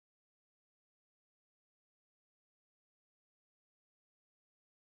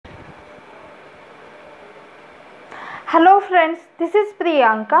Hello friends, this is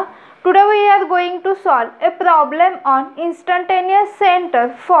Priyanka. Today we are going to solve a problem on instantaneous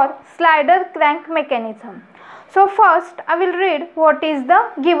center for slider crank mechanism. So first I will read what is the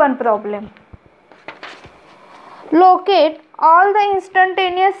given problem. Locate all the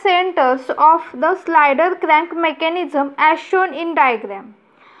instantaneous centers of the slider crank mechanism as shown in diagram.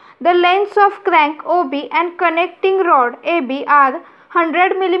 The lengths of crank OB and connecting rod AB are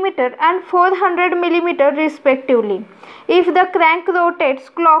 100 mm and 400 mm respectively. If the crank rotates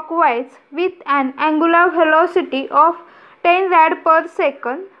clockwise with an angular velocity of 10 rad per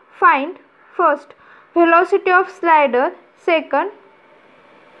second, find first velocity of slider, second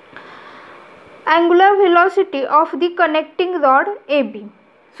angular velocity of the connecting rod AB.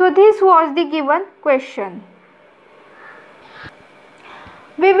 So this was the given question.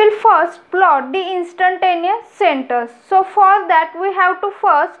 We will first plot the instantaneous centers. So for that we have to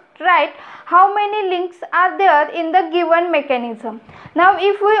first write how many links are there in the given mechanism. Now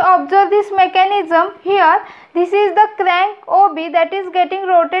if we observe this mechanism here, this is the crank OB that is getting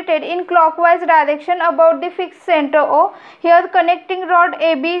rotated in clockwise direction about the fixed center O. Here connecting rod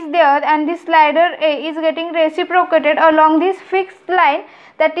AB is there and the slider A is getting reciprocated along this fixed line,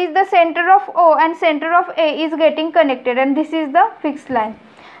 that is the center of O and center of A is getting connected, and this is the fixed line.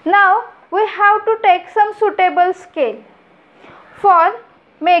 Now we have to take some suitable scale for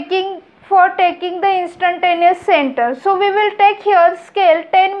taking the instantaneous center. So we will take here scale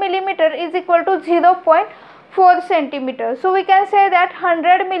 10 mm is equal to 0.4 centimeter. So we can say that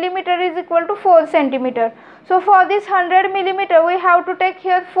 100 mm is equal to 4 centimeter. So for this 100 mm we have to take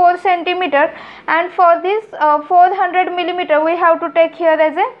here 4 centimeter, and for this 400 mm we have to take here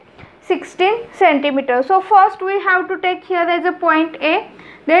as a 16 centimeter. So first we have to take here as a point A,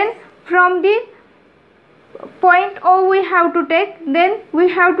 then from the point O we have to take, then we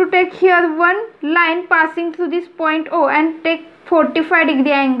have to take here one line passing through this point O and take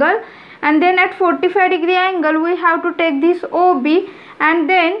 45-degree angle, and then at 45-degree angle we have to take this OB, and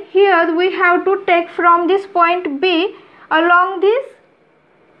then here we have to take from this point B along this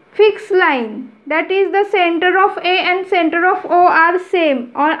fixed line, that is the center of A and center of O are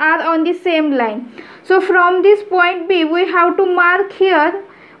same or are on the same line. So from this point B we have to mark here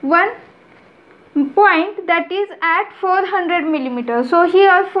one point that is at 400 mm. So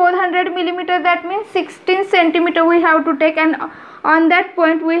here 400 mm, that means 16 centimeter we have to take, and on that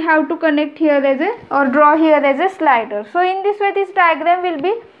point we have to connect here as a or draw here as a slider. So in this way this diagram will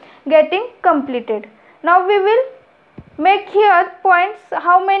be getting completed. Now we will make here points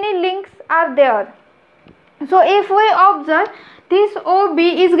how many links are there. So if we observe, this OB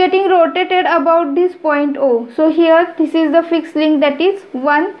is getting rotated about this point O. So here this is the fixed link, that is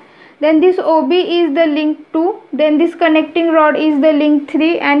 1, then this OB is the link 2, then this connecting rod is the link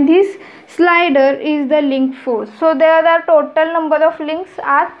 3, and this slider is the link 4. So there are total number of links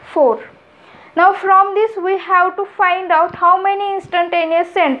are 4. Now from this we have to find out how many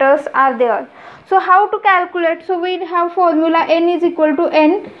instantaneous centers are there. So how to calculate? So we have formula n is equal to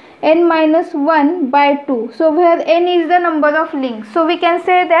n minus 1 by 2. So where n is the number of links, so we can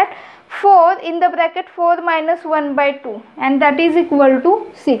say that 4 in the bracket 4 minus 1 by 2, and that is equal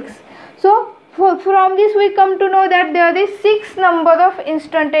to 6. So from this we come to know that there is 6 number of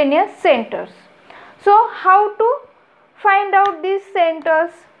instantaneous centers. So how to find out these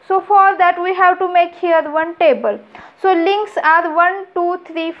centers? So for that we have to make here one table. So links are 1, 2,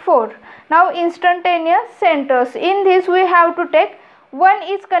 3, 4. Now instantaneous centers, in this we have to take 1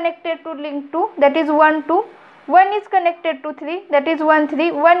 is connected to link 2, that is 1, 2. 1 is connected to 3, that is 1,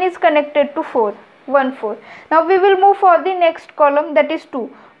 3. 1 is connected to 4, 1, 4. Now we will move for the next column, that is 2.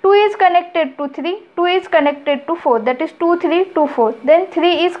 2 is connected to 3, 2 is connected to 4, that is 2, 3, 2, 4. Then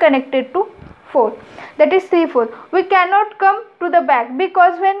 3 is connected to 4, that is 3, 4. We cannot come to the back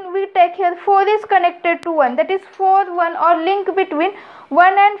because when we take here 4 is connected to 1, that is 4, 1, or link between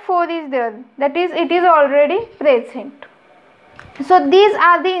 1 and 4 is there, that is it is already present. So these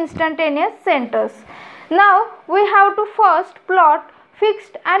are the instantaneous centers. Now we have to first plot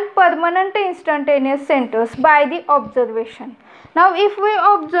fixed and permanent instantaneous centers by the observation. Now if we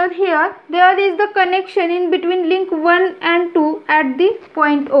observe here, there is the connection in between link 1 and 2 at the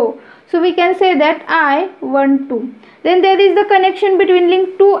point O. So we can say that I1, 2. Then there is the connection between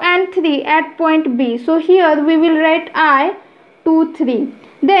link 2 and 3 at point B. So here we will write I2, 3.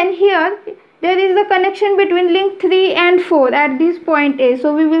 Then here there is the connection between link 3 and 4 at this point A.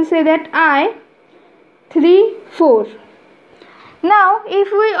 So we will say that I3, 4. Now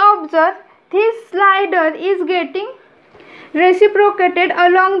if we observe, this slider is getting reciprocated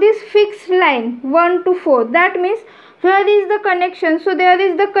along this fixed line 1 to 4. That means Where is the connection? So there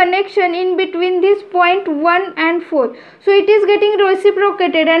is the connection in between this point 1 and 4. So it is getting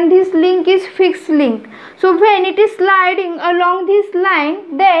reciprocated and this link is fixed link. So when it is sliding along this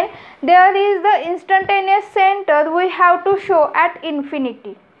line, then there is the instantaneous center we have to show at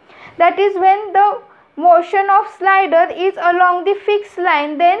infinity. That is when the motion of slider is along the fixed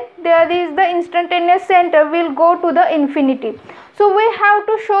line, then there is the instantaneous center will go to the infinity. So we have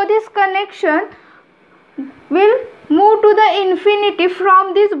to show this connection will move to the infinity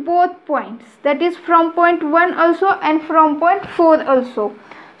from these both points, that is from point 1 also and from point 4 also.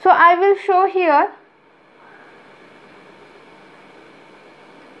 So I will show here.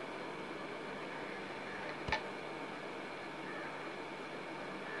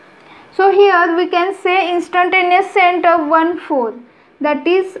 So here we can say instantaneous center 1 4, that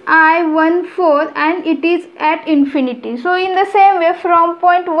is I 1 4, and it is at infinity. So in the same way from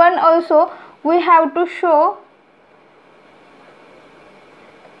point 1 also we have to show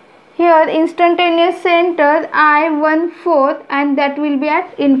here instantaneous center I 1 4, and that will be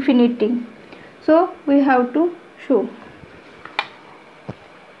at infinity. So we have to show.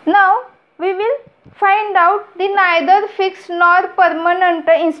 Now we will find out the neither fixed nor permanent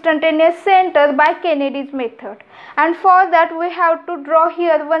instantaneous center by Kennedy's method, and for that we have to draw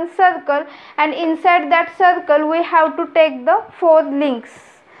here one circle, and inside that circle we have to take the 4 links.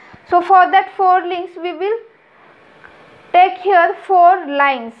 So for that 4 links we will take here 4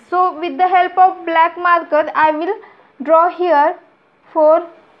 lines. So with the help of black marker I will draw here 4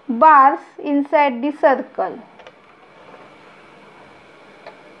 bars inside the circle.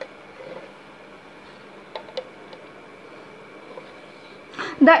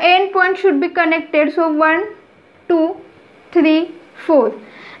 The end point should be connected. So 1 2 3 4,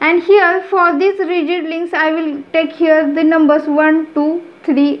 and here for these rigid links I will take here the numbers 1 2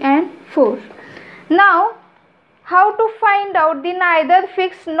 3 and 4. Now how to find out the neither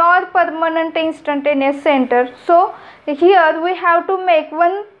fixed nor permanent instantaneous center? So here we have to make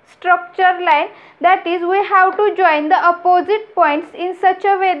one structure line, that is we have to join the opposite points in such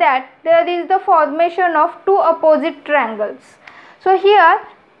a way that there is the formation of 2 opposite triangles. So here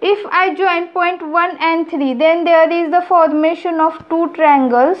if I join point 1 and 3, then there is the formation of 2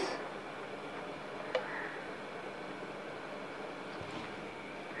 triangles.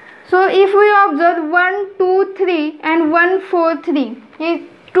 So if we observe 1 2 3 and 1 4 3, if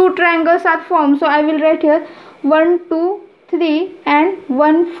 2 triangles are formed, so I will write here 1 2 3 and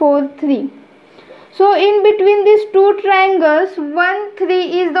 1 4 3. So in between these 2 triangles 1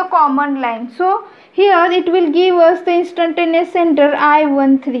 3 is the common line. So here it will give us the instantaneous center I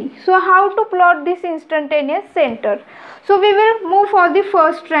 1 3. So how to plot this instantaneous center? So we will move for the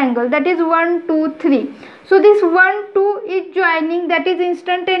first triangle, that is 1 2 3. So this 1 2 is joining, that is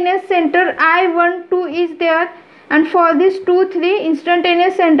instantaneous center I 1 2 is there, and for this 2 3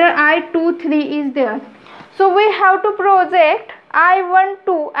 instantaneous center I 2 3 is there. So we have to project I 1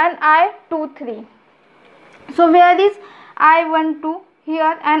 2 and I 2 3. So where is I 1 2?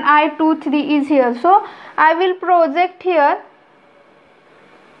 Here, and I 2 3 is here. So I will project here.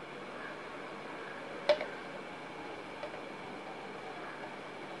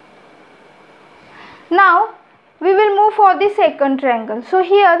 Now we will move for the second triangle. So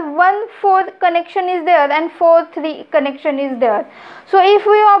here 1 4 connection is there and 4 3 connection is there. So if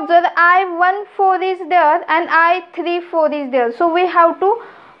we observe I 1 4 is there and I 3 4 is there. So we have to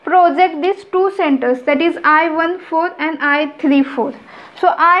project these 2 centers, that is I 1 4 and I 3 4.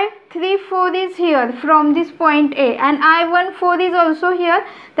 So I 3 4 is here from this point A, and I 1 4 is also here,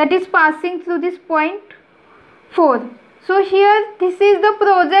 that is passing through this point 4. So here this is the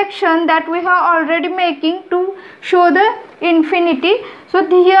projection that we have already making to show the infinity. So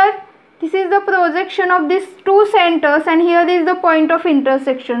here this is the projection of these 2 centers, and here is the point of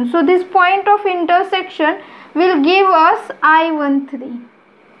intersection. So this point of intersection will give us I 1 3.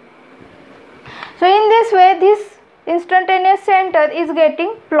 So in this way this instantaneous center is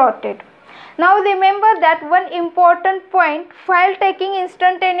getting plotted. Now remember that one important point, while taking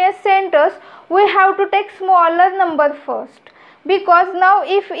instantaneous centers we have to take smaller number first, because now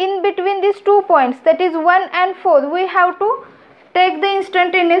if in between these 2 points, that is 1 and 4, we have to take the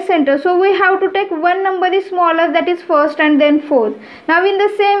instantaneous center. So we have to take one number is smaller, that is first and then 4. Now in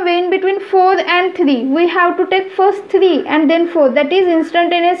the same way in between 4 and 3 we have to take first 3 and then 4, that is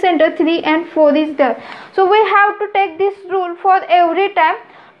instantaneous center 3 and 4 is there. So we have to take this rule for every time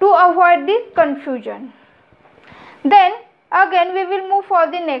to avoid the confusion. Then again we will move for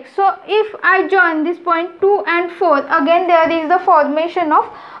the next. So if I join this point 2 and 4, again there is the formation of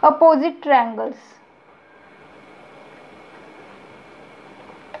opposite triangles.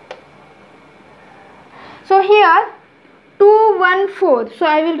 So here 2, 1, 4. So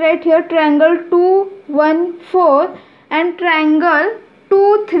I will write here triangle 2, 1, 4 and triangle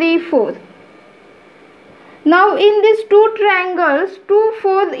 2, 3, 4. Now in these two triangles, 2,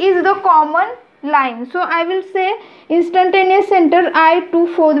 4 is the common line. So I will say instantaneous center I,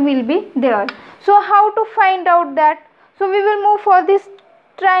 2, 4 will be there. So how to find out that? So we will move for this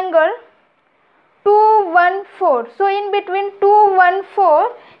triangle 2, 1, 4. So in between 2, 1,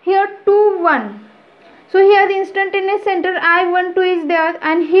 4, here 2, 1. So here the instantaneous center I12 is there,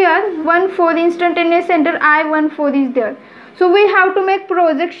 and here 1, 4 instantaneous center I14 is there. So we have to make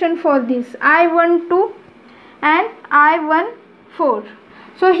projection for this I12 and I14.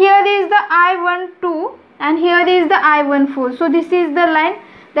 So here is the I12 and here is the I14. So this is the line,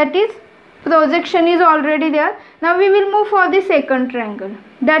 that is projection is already there. Now we will move for the second triangle,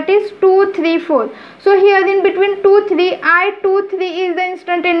 that is 2, 3, 4. So here in between 2, 3, I23 is the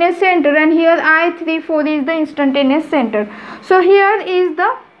instantaneous center and here I34 is the instantaneous center. So here is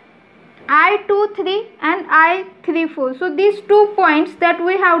the I23 and I34. So these 2 points that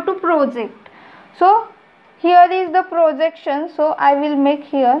we have to project. So here is the projection. So I will make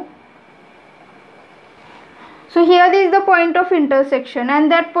here. So here is the point of intersection, and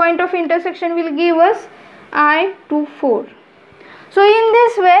that point of intersection will give us I24. So in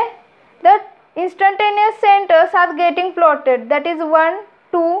this way, the instantaneous centers are getting plotted, that is 1,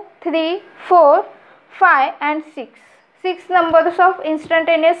 2, 3, 4, 5 and 6. 6 numbers of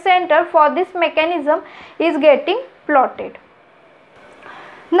instantaneous center for this mechanism is getting plotted.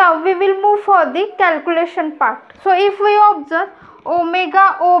 Now we will move for the calculation part. So if we observe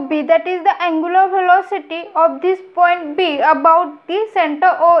omega OB, that is the angular velocity of this point B about the center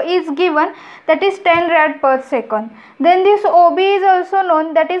O is given, that is 10 rad per second. Then this OB is also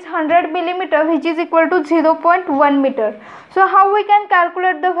known, that is 100 millimeter, which is equal to 0.1 meter. So how we can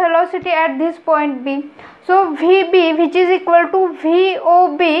calculate the velocity at this point B? So VB, which is equal to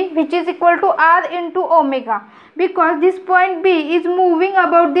VOB, which is equal to R into omega, because this point B is moving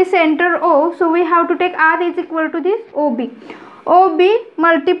about the center O, so we have to take R is equal to this OB. OB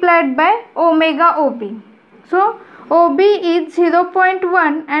multiplied by omega OB. So OB is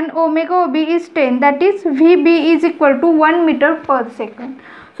 0.1 and omega OB is 10, that is VB is equal to 1 meter per second.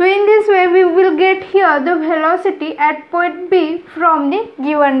 So in this way we will get here the velocity at point B from the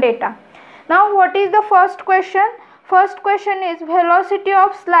given data. Now what is the first question? First question is velocity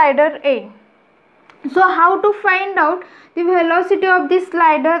of slider A. So how to find out the velocity of this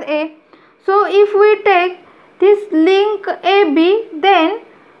slider A? So if we take this link AB, then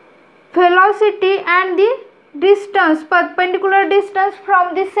velocity and the distance, perpendicular distance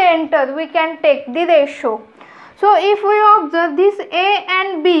from the center, we can take the ratio. So if we observe this A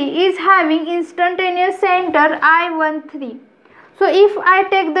and B is having instantaneous center I13. So if I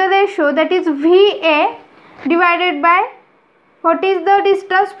take the ratio, that is VA divided by what is the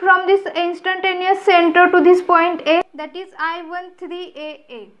distance from this instantaneous center to this point A, that is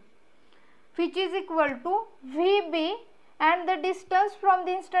I13AA, which is equal to VB, and the distance from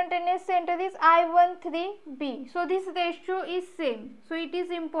the instantaneous center is I13B. So this ratio is same. So it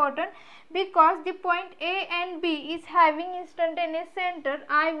is important because the point A and B is having instantaneous center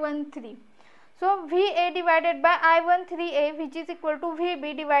I13. So VA divided by I13A, which is equal to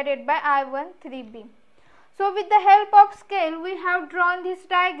VB divided by I13B. So with the help of scale we have drawn this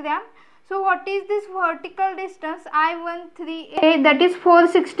diagram. So what is this vertical distance I13A, that is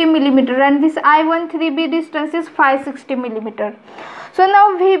 460 millimeter, and this I13B distance is 560 millimeter. So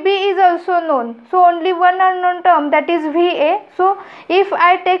now VB is also known. So only one unknown term, that is VA. So if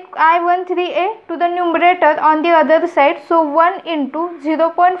I take I13A to the numerator on the other side, so 1 into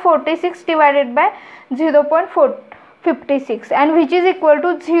 0.46 divided by 0.56, and which is equal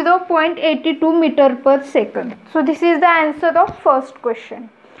to 0.82 meter per second. So this is the answer of first question.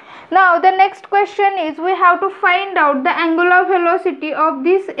 Now the next question is we have to find out the angular velocity of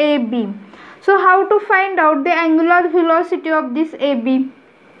this AB. So how to find out the angular velocity of this AB?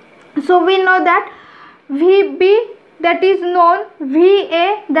 So we know that VB, that is known,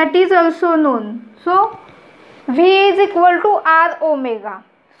 VA, that is also known. So V is equal to R omega.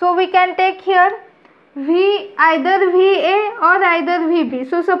 So we can take here either VA or either VB.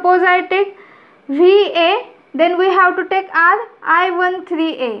 So suppose I take VA, then we have to take R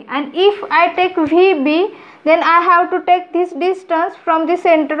I13A, and if I take VB, then I have to take this distance from the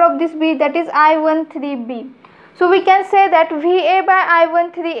center of this B, that is I13B. So we can say that VA by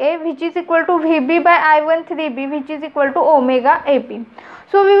I13A, which is equal to VB by I13B, which is equal to omega AP.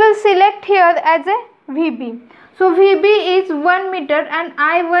 So we will select here as a VB. So VB is 1 meter and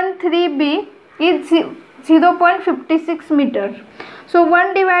I13B is 0.56 meter. So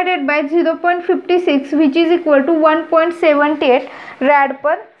 1 divided by 0.56, which is equal to 1.78 rad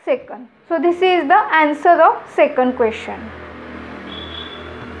per second. So this is the answer of second question.